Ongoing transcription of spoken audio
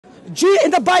Jew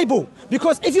in the Bible.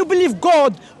 Because if you believe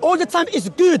God all the time is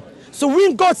good. So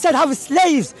when God said have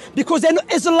slaves because they're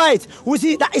not Israelites, was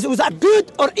that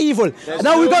good or evil? There's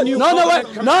now we got no.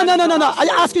 I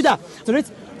ask you that. So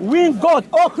when God,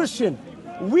 Christian,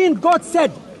 when God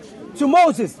said to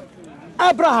Moses,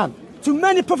 Abraham, to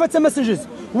many prophets and messengers,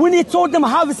 when he told them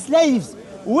have slaves,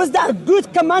 was that a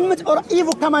good commandment or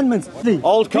evil commandment?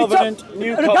 Old covenant,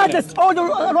 new covenant. Regardless, all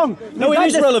wrong. No, it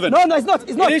is relevant. No, it's not.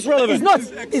 It's not. It is relevant. It's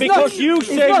not. Because you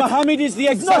say Muhammad is the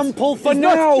example for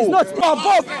now. It's not.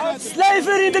 Bob,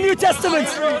 slavery in the New Testament.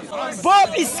 Bob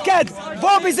is scared.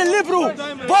 Bob is a liberal.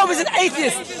 Bob is an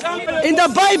atheist. In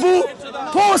the Bible,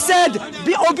 Paul said,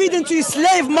 be obedient to your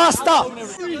slave master.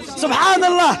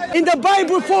 Subhanallah. In the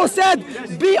Bible, Paul said,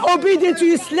 be obedient to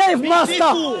your slave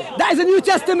master. That is the New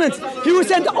Testament. He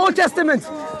was in the Old Testament.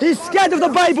 He's scared of the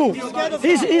Bible.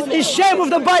 He's ashamed of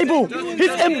the Bible. He's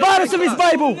embarrassed of his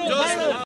Bible.